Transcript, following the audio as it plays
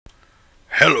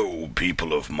Hello,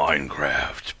 people of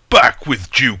Minecraft. Back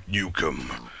with Duke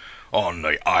Nukem on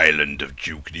the island of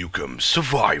Duke Nukem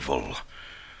Survival.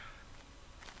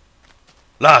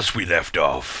 Last we left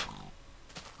off,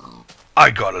 I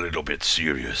got a little bit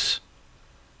serious.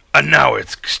 And now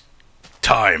it's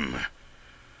time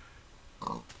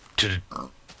to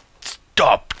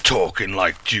stop talking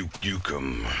like Duke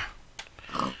Nukem.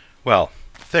 Well,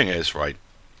 thing is, right?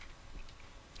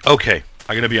 Okay,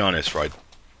 I'm gonna be honest, right?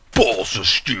 Balls of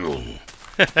steel.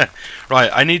 Right,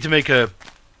 I need to make a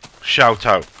shout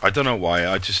out. I don't know why,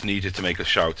 I just needed to make a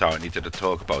shout out. I needed to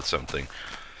talk about something.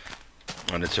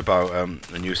 And it's about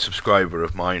a new subscriber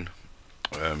of mine.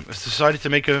 Has decided to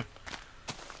make a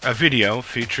video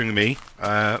featuring me,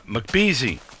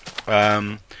 McBeezy.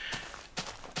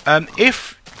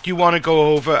 If you want to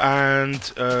go over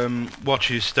and watch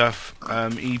his stuff,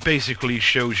 he basically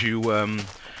shows you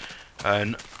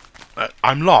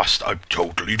I'm lost. I'm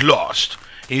totally lost.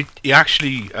 He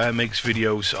actually makes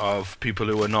videos of people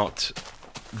who are not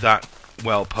that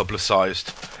well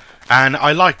publicized, and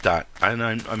I like that. And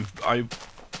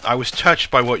I was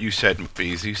touched by what you said,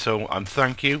 McBeezy. So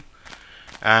thank you.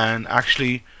 And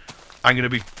actually, I'm going to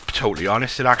be totally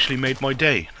honest. It actually made my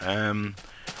day. I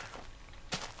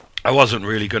wasn't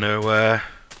really going to.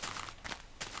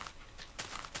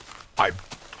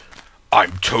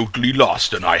 I'm totally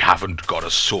lost and I haven't got a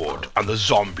sword and the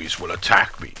zombies will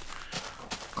attack me.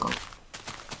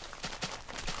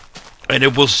 And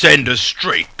it will send us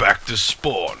straight back to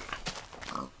spawn.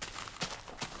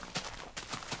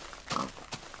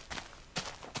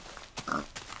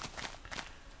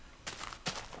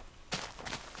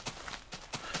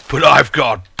 But I've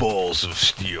got balls of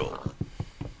steel.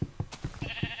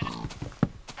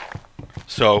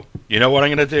 So, you know what I'm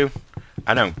gonna do?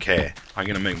 I don't care. I'm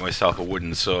going to make myself a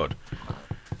wooden sword.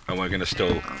 And we're going to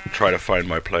still try to find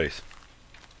my place.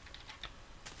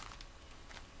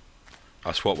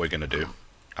 That's what we're going to do.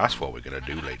 That's what we're going to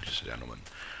do, ladies and gentlemen.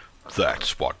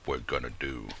 That's what we're going to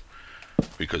do.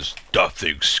 Because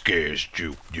nothing scares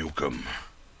Duke Nukem.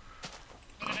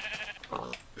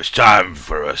 It's time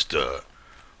for us to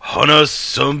hunt us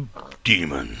some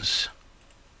demons.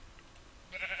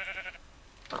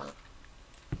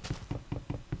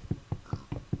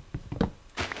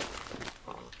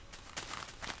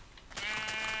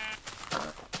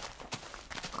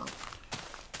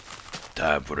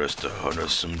 Time for us to hunt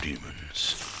us some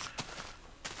demons.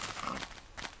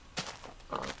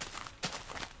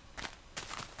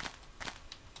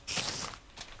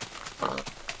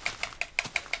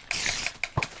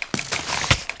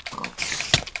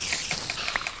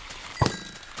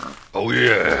 Oh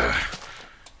yeah.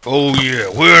 Oh yeah,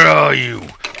 where are you?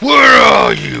 Where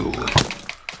are you?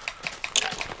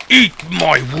 Eat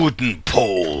my wooden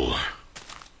pole.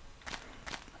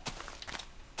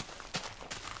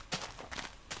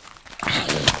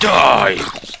 Die!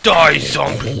 Die,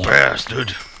 zombie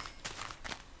bastard!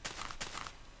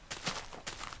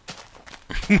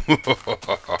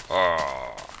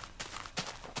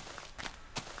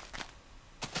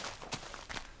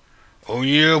 Oh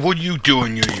yeah, what are you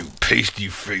doing here, you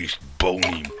pasty-faced,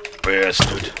 bony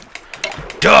bastard?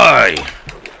 Die!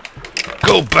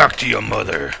 Go back to your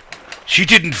mother. She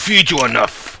didn't feed you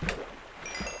enough.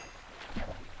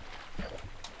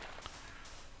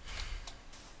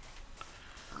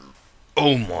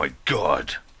 Oh my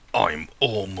god, I'm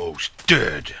almost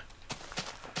dead.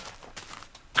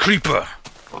 Creeper!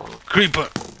 Creeper!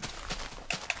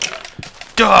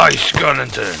 Die,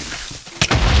 skeleton!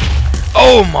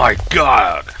 Oh my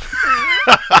god!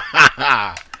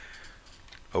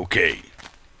 Okay.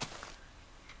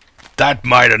 That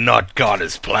might have not gone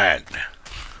as planned.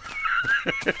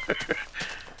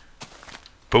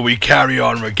 But we carry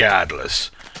on regardless.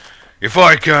 If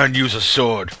I can't use a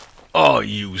sword, I'll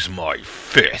use my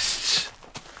fists.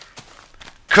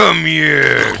 Come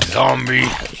here, zombie.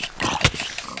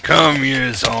 Come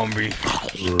here, zombie.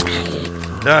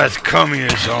 That's come here,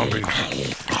 zombie.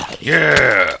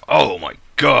 Yeah. Oh my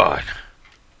god.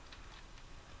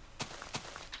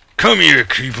 Come here,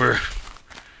 creeper.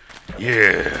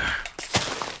 Yeah.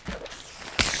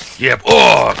 Yep.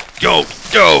 Oh, yo,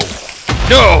 no,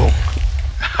 no.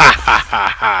 Ha ha ha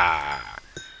ha.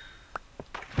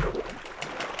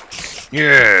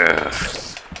 Yeah.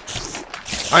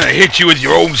 I'm gonna hit you with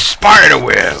your own spider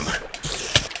web.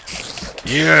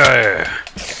 Yeah.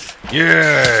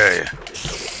 Yeah.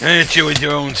 I hit you with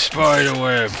your own spider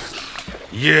web.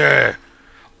 Yeah.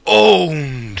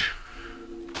 Owned.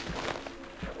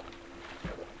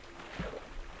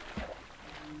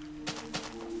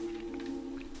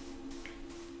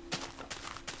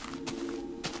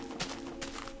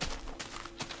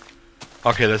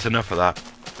 Okay, there's enough of that.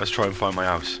 Let's try and find my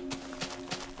house.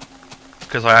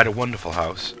 Because I had a wonderful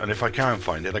house, and if I can't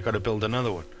find it, I gotta build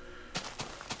another one.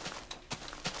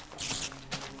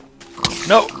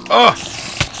 No! Oh!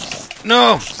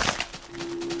 No!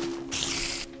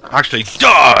 Actually,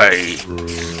 die!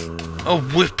 I'll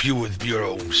whip you with your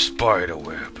own spider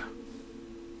web.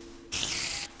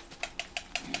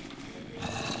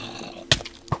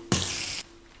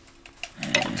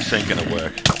 This ain't gonna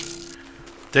work.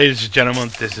 Ladies and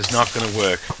gentlemen, this is not gonna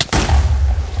work.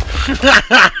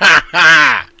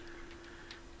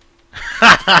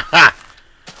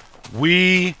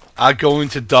 We are going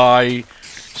to die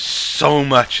so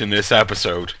much in this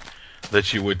episode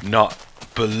that you would not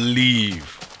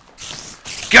believe.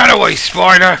 Get away,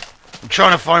 spider! I'm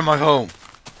trying to find my home.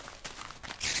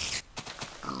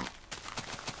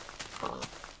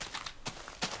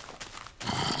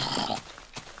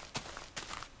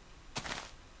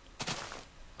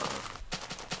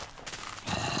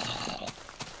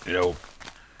 You know,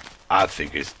 I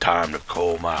think it's time to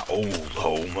call my old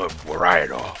home a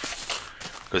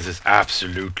write-off, because there's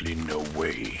absolutely no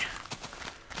way.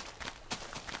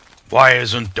 Why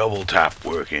isn't double tap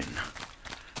working?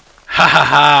 Ha ha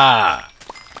ha!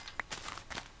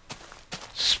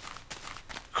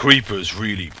 Creepers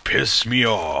really piss me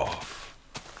off.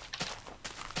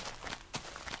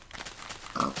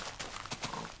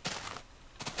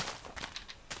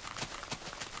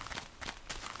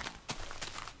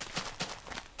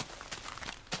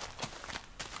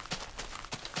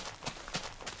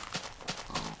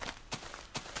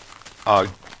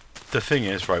 The thing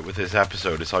is, right, with this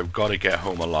episode is I've got to get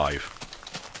home alive.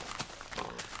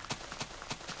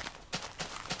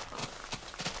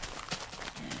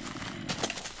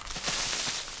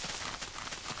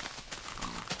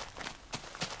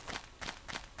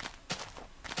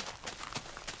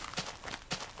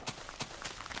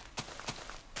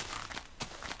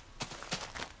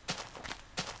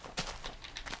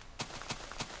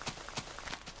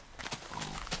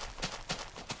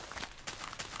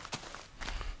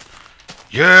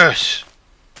 Yes!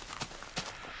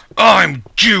 I'm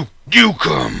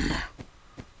Nuckemin!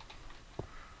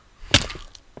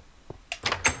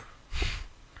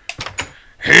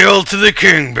 Hail to the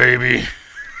king, baby!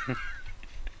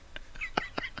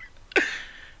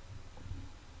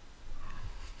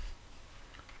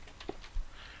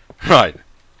 Right.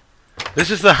 This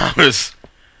is the house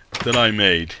that I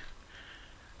made.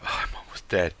 Oh, I'm almost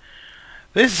dead.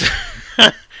 This...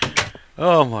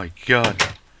 oh my god.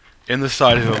 In the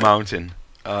side of a mountain,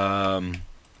 and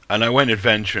I went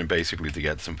adventuring basically to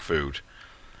get some food.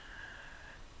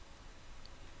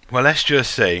 Well, let's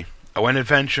just say I went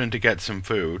adventuring to get some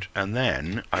food, and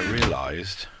then I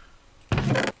realized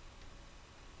that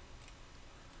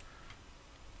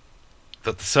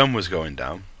the sun was going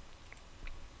down,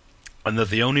 and that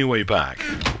the only way back,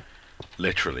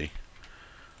 literally,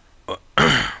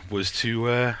 was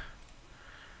to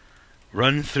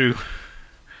run through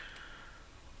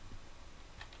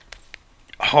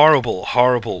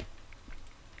horrible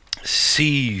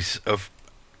seas of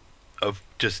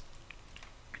just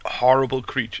horrible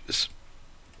creatures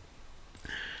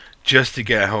just to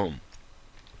get home.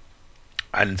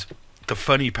 And the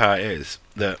funny part is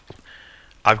that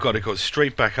I've got to go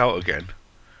straight back out again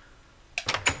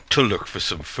to look for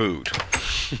some food.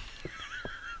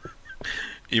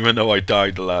 Even though I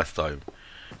died the last time.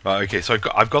 Right, okay, so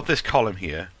I've got this column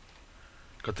here.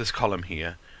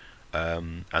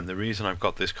 And the reason I've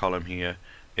got this column here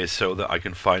is so that I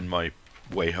can find my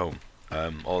way home.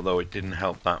 Although it didn't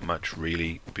help that much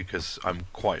really, because I'm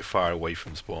quite far away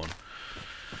from spawn.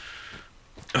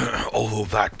 Although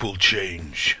that will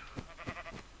change.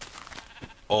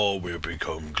 All will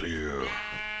become clear.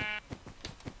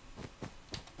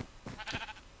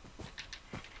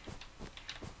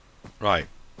 Right.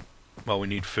 Well, we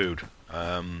need food.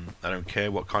 I don't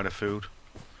care what kind of food.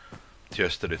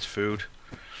 Just that it's food.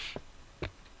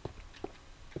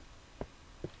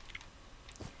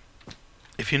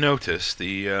 If you notice,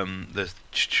 there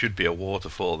should be a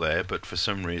waterfall there, but for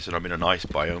some reason I'm in an ice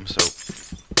biome, so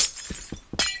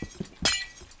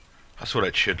that's what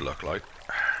it should look like.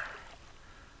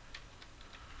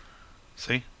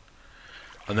 See?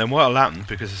 And then what'll happen,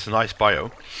 because it's an ice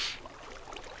biome,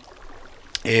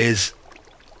 is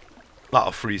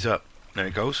that'll freeze up. There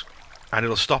it goes. And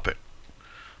it'll stop it.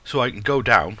 So I can go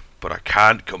down, but I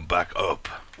can't come back up.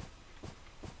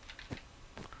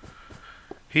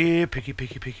 Here, piggy,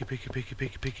 piggy, piggy, piggy, piggy,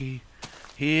 piggy, piggy.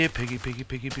 Here, piggy, piggy,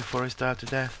 piggy, before I starve to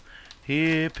death.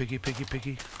 Here, piggy, piggy,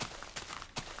 piggy.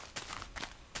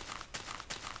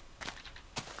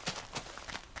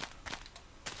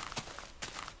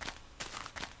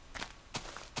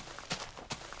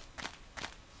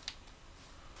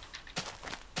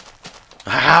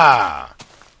 Aha!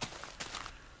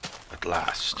 At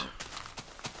last.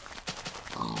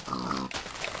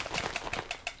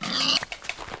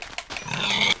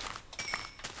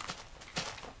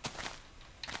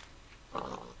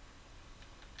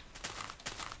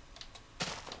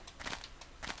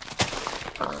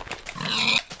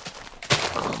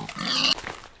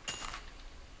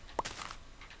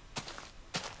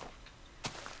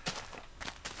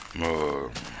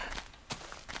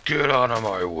 Get out of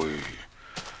my way.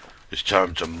 It's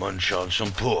time to munch on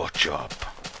some pork chop.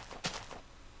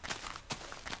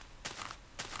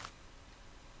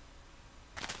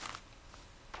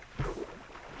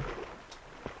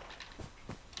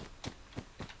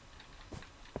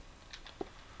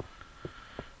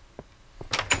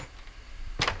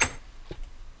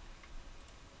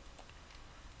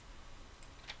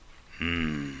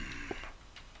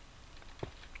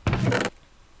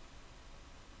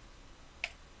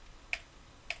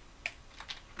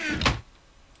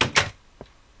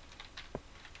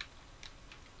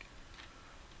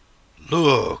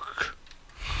 Look!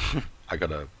 I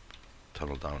gotta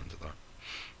tunnel down into that.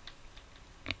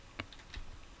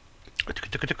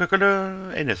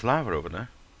 Hey, there's lava over there.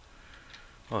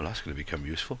 Oh, that's gonna become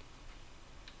useful.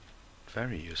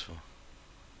 Very useful.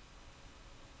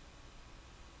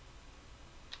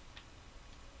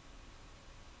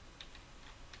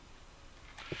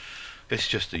 It's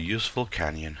just a useful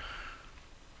canyon.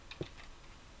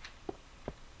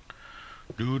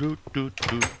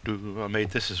 I made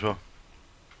this as well.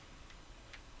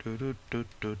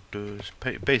 It's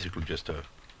basically just a,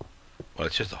 well,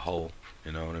 it's just a hole,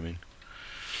 you know what I mean?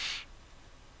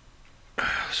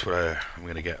 That's where I'm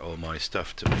gonna get all my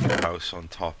stuff to make a house on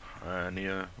top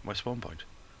near my spawn point,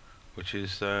 which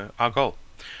is our goal.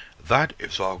 That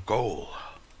is our goal.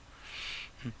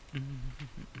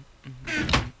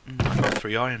 I've got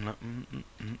 3 iron.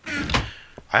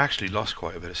 I actually lost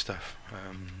quite a bit of stuff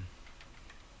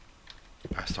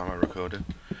last time I recorded.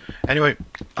 Anyway,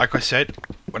 like I said,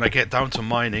 when I get down to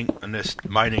mining, and this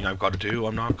mining I've got to do,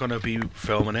 I'm not going to be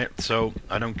filming it, so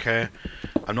I don't care.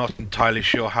 I'm not entirely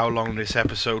sure how long this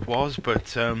episode was,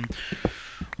 but I'll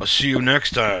see you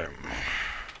next time.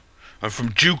 I'm from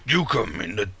Nuckemin,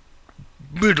 in the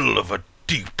middle of a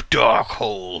deep dark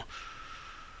hole.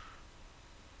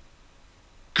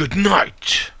 Good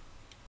night.